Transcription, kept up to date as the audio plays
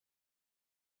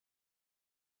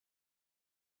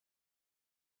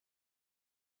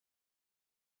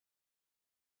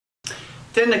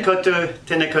Tēnā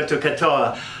koutou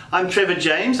katoa. I'm Trevor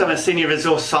James. I'm a Senior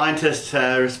Resource Scientist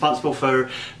responsible for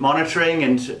monitoring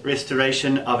and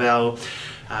restoration of our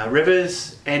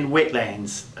rivers and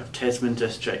wetlands of Tasman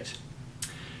District.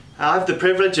 I have the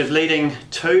privilege of leading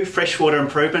 2 Freshwater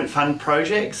Improvement Fund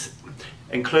projects,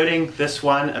 including this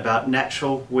one about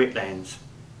natural wetlands.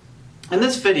 In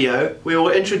this video, we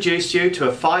will introduce you to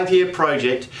a 5-year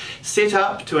project set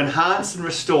up to enhance and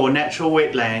restore natural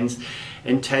wetlands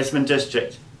in Tasman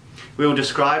District. We will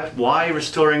describe why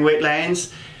restoring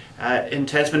wetlands in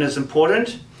Tasman is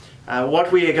important,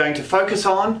 what we are going to focus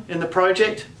on in the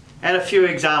project, and a few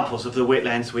examples of the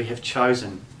wetlands we have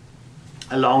chosen.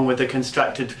 Along with the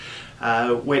constructed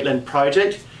wetland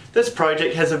project, this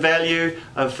project has a value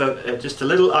of just a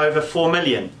little over 4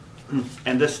 million,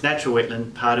 and this natural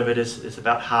wetland part of it is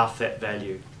about half that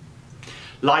value.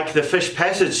 Like the Fish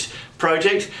Passage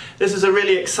project, this is a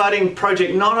really exciting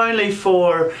project not only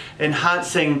for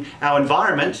enhancing our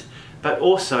environment, but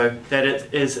also that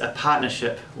it is a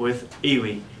partnership with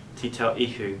iwi, Te Tau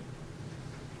Ihu.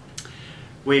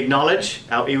 We acknowledge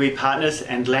our iwi partners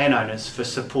and landowners for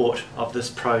support of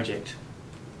this project.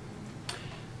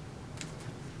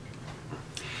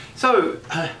 So,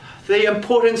 the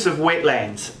importance of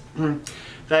wetlands.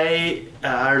 They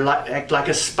act like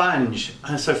a sponge,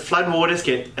 so floodwaters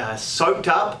get soaked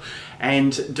up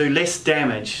and do less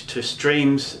damage to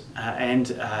streams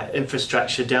and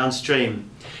infrastructure downstream.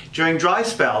 During dry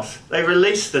spells, they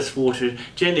release this water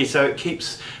gently so it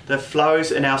keeps the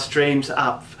flows in our streams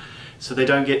up so they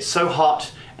don't get so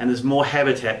hot, and there's more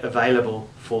habitat available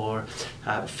for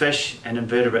fish and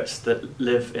invertebrates that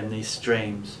live in these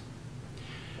streams.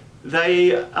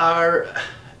 They are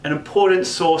an important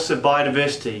source of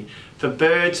biodiversity for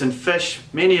birds and fish.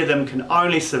 Many of them can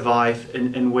only survive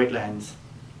in wetlands.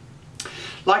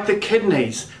 Like the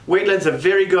kidneys, wetlands are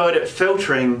very good at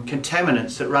filtering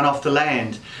contaminants that run off the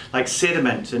land, like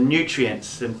sediment and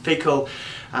nutrients and fecal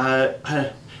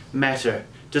matter,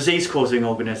 disease-causing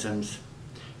organisms.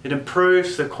 It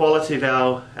improves the quality of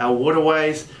our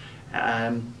waterways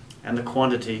and the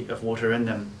quantity of water in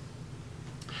them.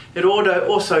 It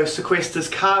also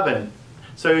sequesters carbon.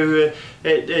 So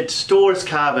it stores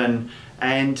carbon,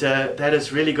 and that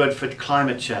is really good for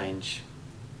climate change.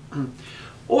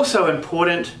 Also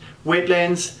important,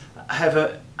 wetlands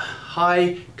have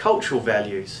high cultural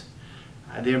values.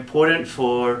 They're important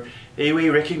for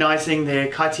iwi recognising their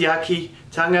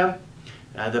kaitiaki-tanga,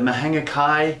 the mahanga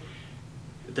kai,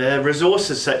 the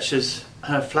resources such as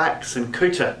flax and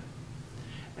kuta,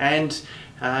 and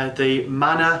the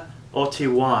mana o te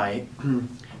wai.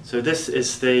 So this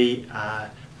is the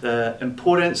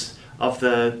importance of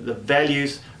the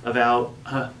values of our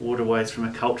waterways from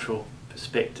a cultural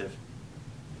perspective.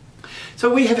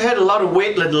 So we have had a lot of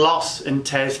wetland loss in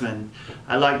Tasman,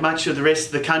 like much of the rest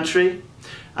of the country.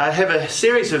 I have a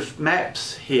series of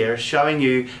maps here showing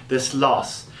you this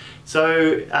loss.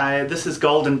 So this is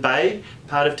Golden Bay,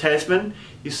 part of Tasman.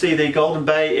 You see the Golden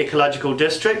Bay Ecological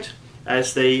District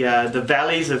as the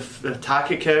valleys of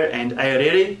Takaka and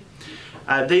Aorere.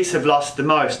 These have lost the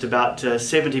most, about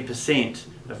 70%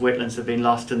 of wetlands have been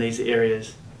lost in these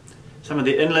areas. Some of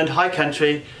the inland high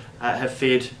country have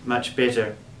fared much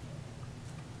better.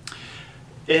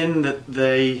 In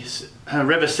the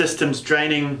river systems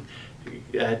draining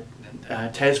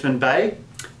Tasman Bay,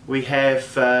 we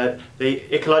have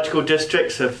the ecological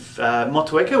districts of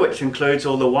Motueka, which includes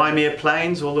all the Waimea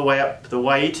Plains all the way up the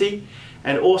Waiti,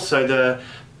 and also the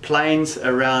plains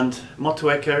around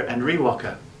Motueka and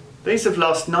Riwaka. These have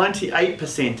lost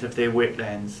 98% of their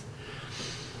wetlands.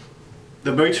 The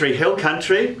Moutere Hill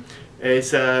country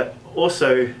is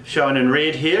also shown in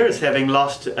red here as having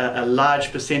lost a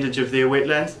large percentage of their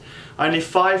wetlands. Only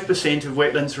 5% of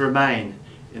wetlands remain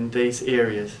in these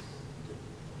areas.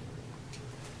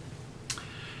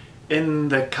 In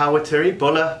the Kawatiri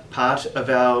Bulla part of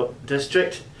our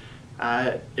district,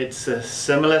 it's a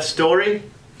similar story.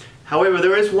 However,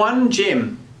 there is one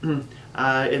gem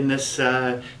in this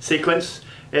sequence,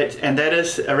 and that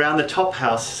is around the Top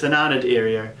House, Sinanad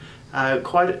area.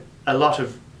 Quite a lot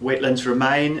of wetlands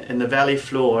remain in the valley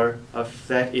floor of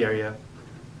that area.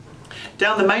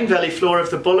 Down the main valley floor of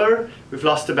the Buller, we've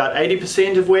lost about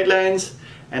 80% of wetlands,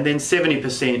 and then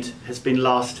 70% has been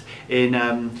lost in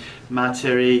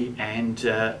Materi and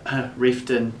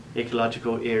Reefton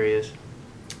ecological areas.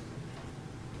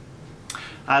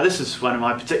 This is one of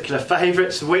my particular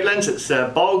favourites of wetlands. It's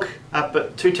a bog up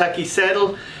at Tutaki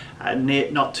Saddle,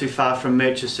 not too far from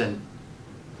Murchison.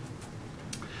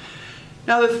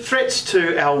 Now the threats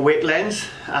to our wetlands,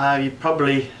 you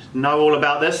probably know all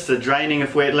about this. The draining of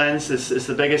wetlands is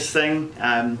the biggest thing.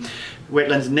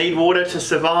 Wetlands need water to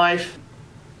survive.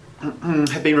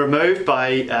 have been removed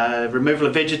by removal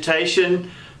of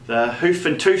vegetation, the hoof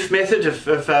and tooth method of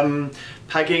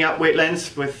plugging up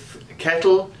wetlands with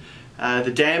cattle,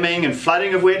 the damming and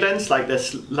flooding of wetlands like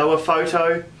this lower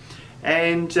photo,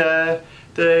 and the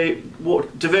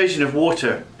diversion of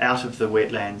water out of the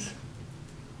wetlands.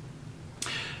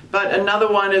 But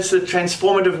another one is the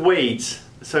transformative weeds,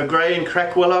 so grey and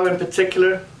crack willow in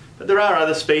particular, but there are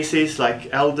other species like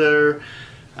elder,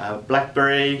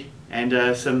 blackberry,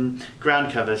 and some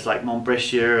ground covers like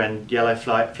Montbretier and yellow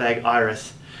flag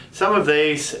iris. Some of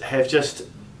these have just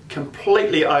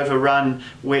completely overrun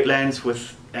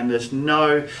wetlands and there's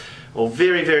no or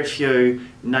very, very few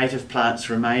native plants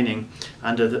remaining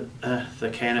under the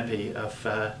canopy of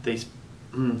these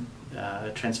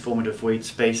transformative weed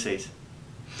species.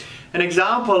 An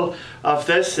example of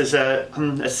this is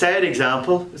a sad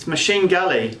example. It's Machine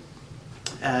Gully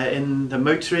in the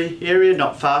Moutere area,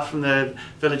 not far from the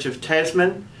village of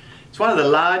Tasman. It's one of the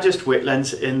largest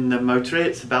wetlands in the Moutere.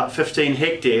 It's about 15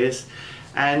 hectares,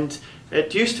 and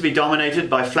it used to be dominated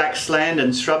by flaxland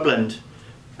and shrubland.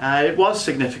 It was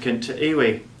significant to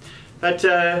iwi. But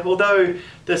although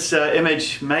this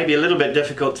image may be a little bit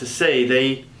difficult to see,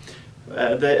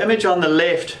 the image on the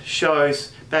left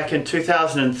shows back in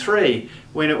 2003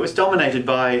 when it was dominated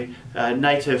by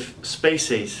native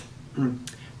species.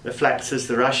 The flaxes,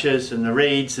 the rushes and the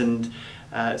reeds and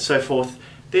so forth.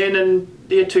 Then in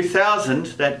the year 2000,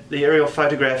 the aerial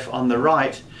photograph on the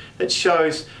right, it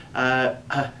shows a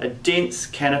dense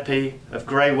canopy of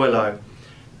grey willow,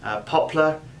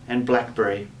 poplar and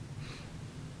blackberry.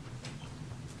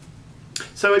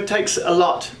 So it takes a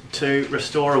lot to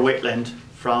restore a wetland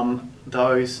from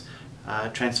those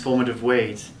transformative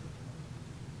weeds.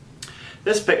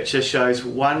 This picture shows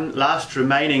one last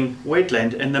remaining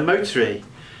wetland in the Moutere.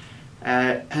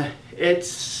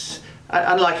 It's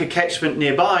unlike a catchment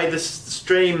nearby, this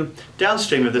stream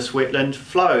downstream of this wetland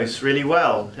flows really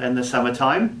well in the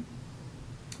summertime,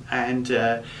 and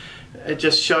it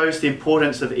just shows the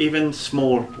importance of even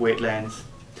small wetlands.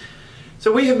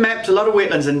 So we have mapped a lot of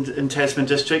wetlands in Tasman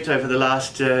district over the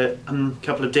last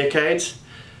couple of decades,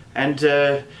 and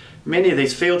many of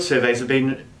these field surveys have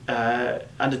been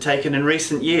undertaken in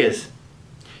recent years.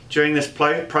 During this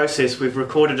process we've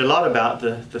recorded a lot about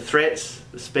the threats,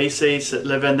 the species that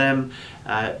live in them,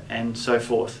 and so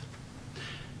forth.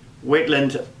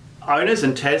 Wetland owners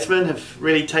in Tasman have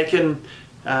really taken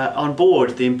on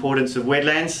board the importance of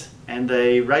wetlands, and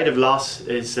the rate of loss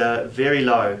is very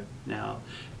low now.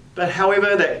 But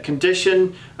however, that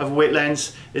condition of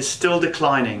wetlands is still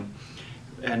declining,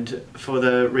 and for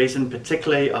the reason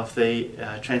particularly of the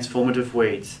transformative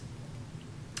weeds.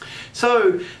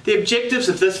 So the objectives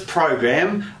of this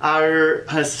program are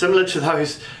similar to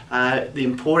those, the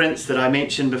importance that I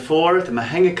mentioned before, the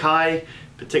mahangakai,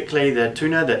 particularly the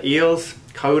tuna, the eels,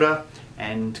 koura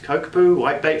and kokopu,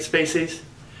 whitebait species,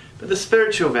 but the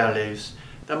spiritual values,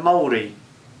 the Māori.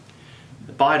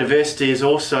 The biodiversity is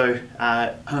also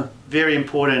very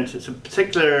important. It's a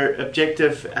particular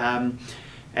objective of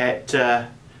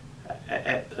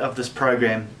this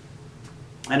program,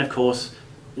 and of course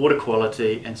water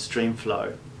quality and stream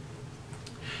flow.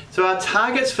 So our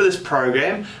targets for this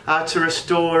program are to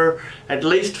restore at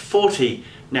least 40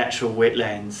 natural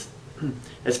wetlands.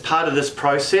 As part of this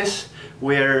process,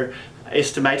 we're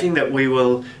estimating that we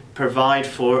will provide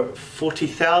for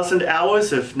 40,000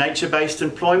 hours of nature-based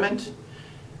employment,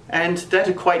 and that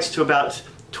equates to about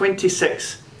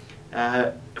 26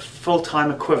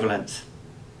 full-time equivalents.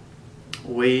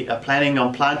 We are planning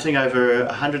on planting over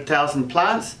 100,000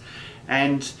 plants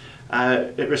and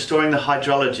restoring the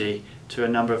hydrology to a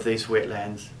number of these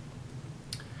wetlands.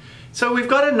 So we've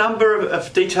got a number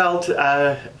of detailed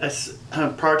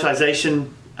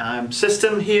prioritisation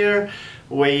system here.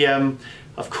 We,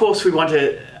 of course, we want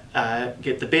to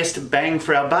get the best bang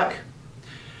for our buck.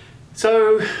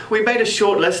 So we made a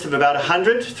short list of about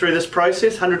 100 through this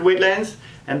process, 100 wetlands,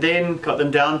 and then got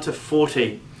them down to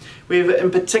 40.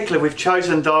 In particular, we've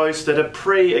chosen those that are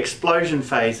pre-explosion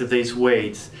phase of these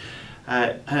weeds.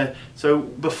 So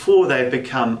before they've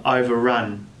become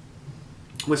overrun.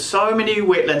 With so many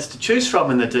wetlands to choose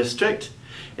from in the district,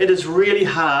 it is really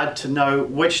hard to know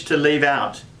which to leave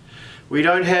out. We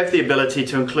don't have the ability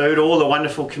to include all the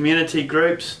wonderful community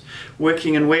groups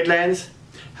working in wetlands.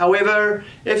 However,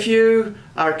 if you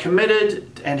are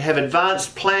committed and have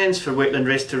advanced plans for wetland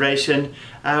restoration,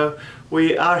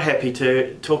 we are happy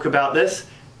to talk about this.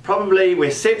 Probably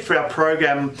we're set for our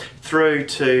program through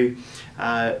to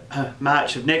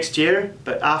March of next year,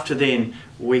 but after then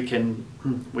we can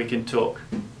talk.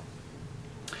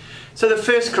 So the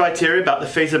first criteria about the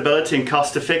feasibility and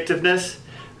cost effectiveness,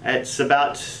 It's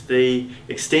about the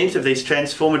extent of these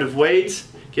transformative weeds,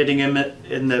 getting them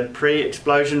in the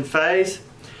pre-explosion phase,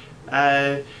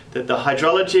 that the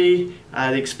hydrology,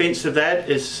 the expense of that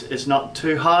is not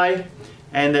too high,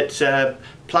 and that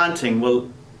planting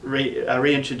will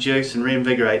reintroduce and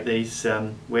reinvigorate these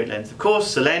wetlands. Of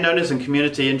course, the landowners and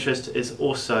community interest is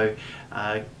also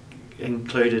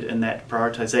included in that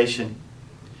prioritisation.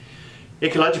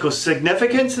 Ecological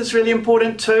significance is really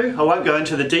important too. I won't go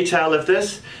into the detail of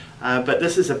this, but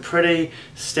this is a pretty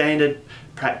standard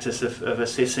practice of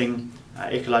assessing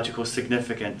ecological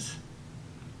significance.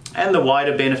 And the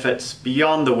wider benefits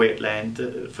beyond the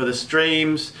wetland, for the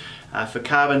streams, for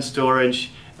carbon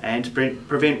storage, and to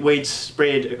prevent weed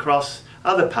spread across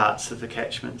other parts of the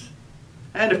catchment.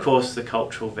 And of course the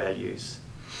cultural values.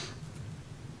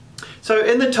 So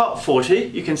in the top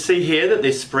 40, you can see here that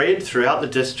they're spread throughout the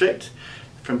district,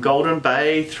 from Golden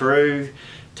Bay through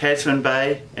Tasman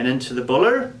Bay and into the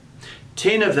Buller.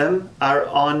 10 of them are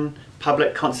on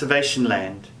public conservation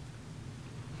land.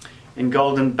 In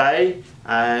Golden Bay,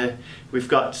 we've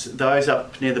got those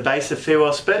up near the base of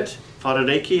Farewell Spit,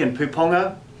 Whaririki and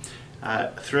Puponga,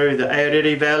 through the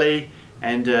Aorere Valley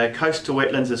and coastal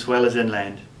wetlands as well as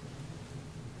inland.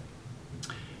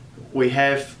 We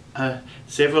have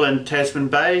several in Tasman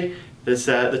Bay. There's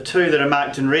the two that are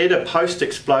marked in red are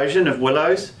post-explosion of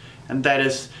willows, and that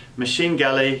is Machine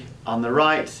Gully on the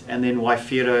right and then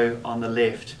Waifiro on the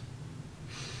left.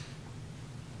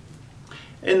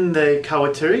 In the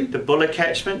Kawatiri, the Buller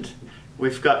catchment,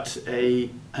 we've got a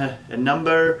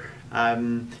number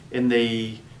in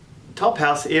the Top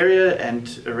House area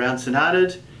and around St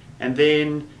Arnaud, and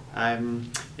then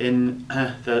in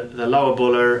the lower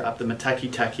Buller up the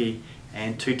Matakitaki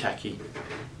and Tutaki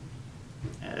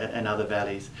and other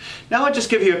valleys. Now I'll just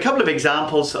give you a couple of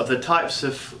examples of the types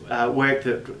of work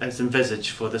that is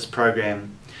envisaged for this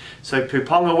program. So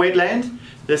Puponga wetland,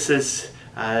 this is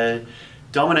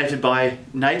dominated by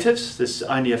natives. There's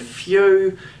only a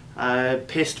few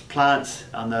pest plants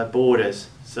on the borders.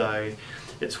 So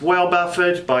it's well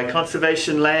buffered by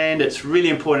conservation land. It's really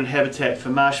important habitat for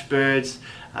marsh birds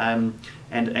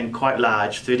and quite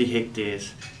large, 30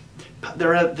 hectares. But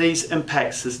there are these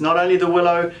impacts. There's not only the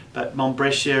willow, but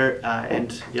Montbretia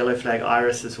and yellow flag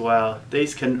iris as well.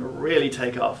 These can really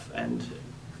take off and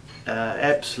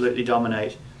absolutely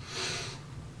dominate.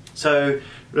 So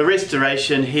the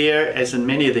restoration here, as in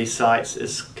many of these sites,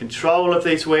 is control of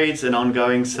these weeds and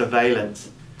ongoing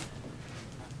surveillance.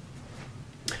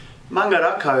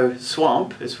 Mangarako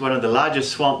swamp is one of the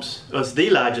largest swamps, was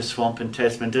the largest swamp in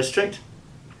Tasman district.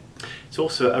 It's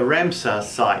also a Ramsar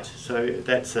site, so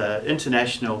that's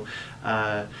international,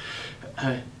 it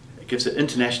gives it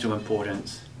international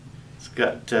importance. It's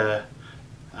got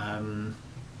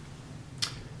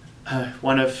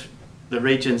one of the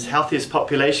region's healthiest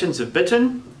populations of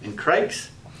bittern and crakes,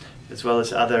 as well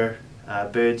as other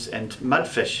birds and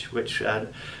mudfish, which are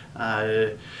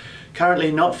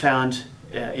currently not found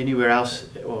anywhere else,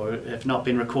 or have not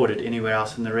been recorded anywhere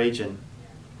else in the region.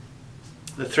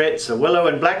 The threats are willow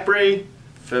and blackberry,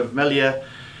 familiar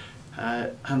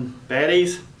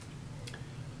baddies.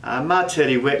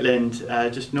 Materi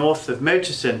wetland just north of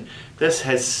Murchison. This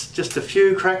has just a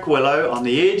few crack willow on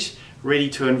the edge, ready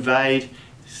to invade,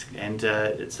 and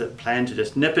it's a plan to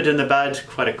just nip it in the bud.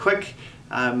 Quite a quick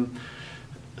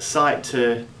site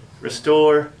to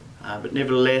restore, but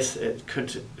nevertheless it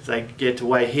could, if they get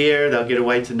away here, they'll get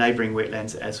away to neighbouring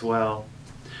wetlands as well.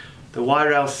 The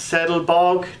Wairau Saddle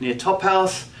Bog near Top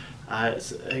House,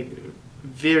 it's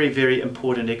very, very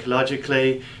important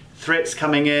ecologically. Threats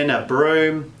coming in are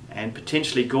broom and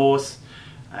potentially gorse,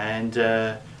 and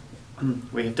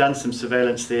we have done some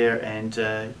surveillance there,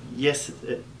 and yes,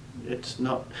 it's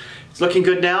looking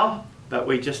good now, but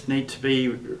we just need to be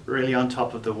really on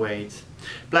top of the weeds.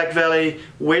 Black Valley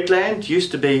wetland used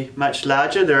to be much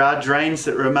larger. There are drains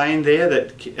that remain there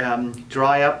that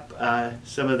dry up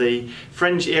some of the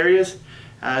fringe areas.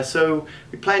 So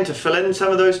we plan to fill in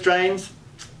some of those drains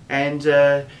and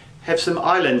have some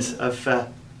islands of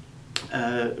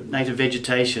native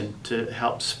vegetation to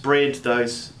help spread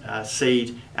those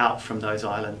seed out from those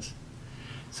islands.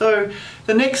 So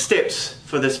the next steps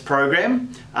for this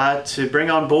program are to bring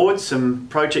on board some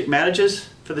project managers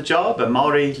for the job, a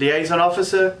Māori liaison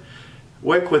officer,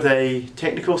 work with a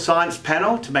technical science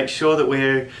panel to make sure that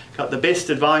we've got the best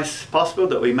advice possible,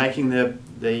 that we're making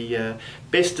the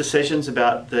best decisions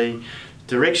about the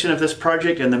direction of this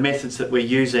project and the methods that we're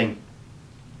using.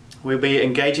 We'll be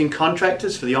engaging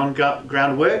contractors for the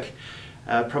on-ground work,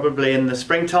 probably in the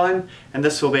springtime, and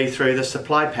this will be through the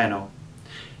supply panel.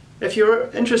 If you're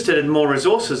interested in more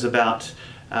resources about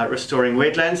restoring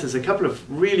wetlands. There's a couple of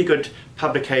really good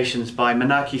publications by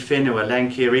Manaki Whenua,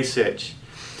 Land Care Research.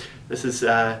 This is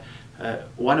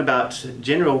one about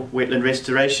general wetland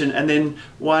restoration, and then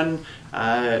one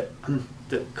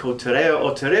called Te Reo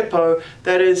o Te Repo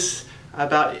that is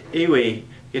about iwi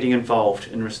getting involved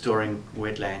in restoring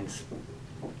wetlands.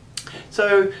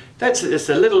 So that's just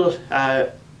a little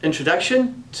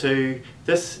introduction to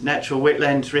this natural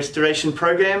wetlands restoration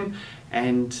program,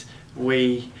 and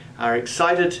we are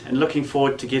excited and looking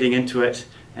forward to getting into it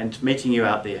and meeting you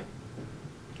out there.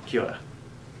 Kia ora.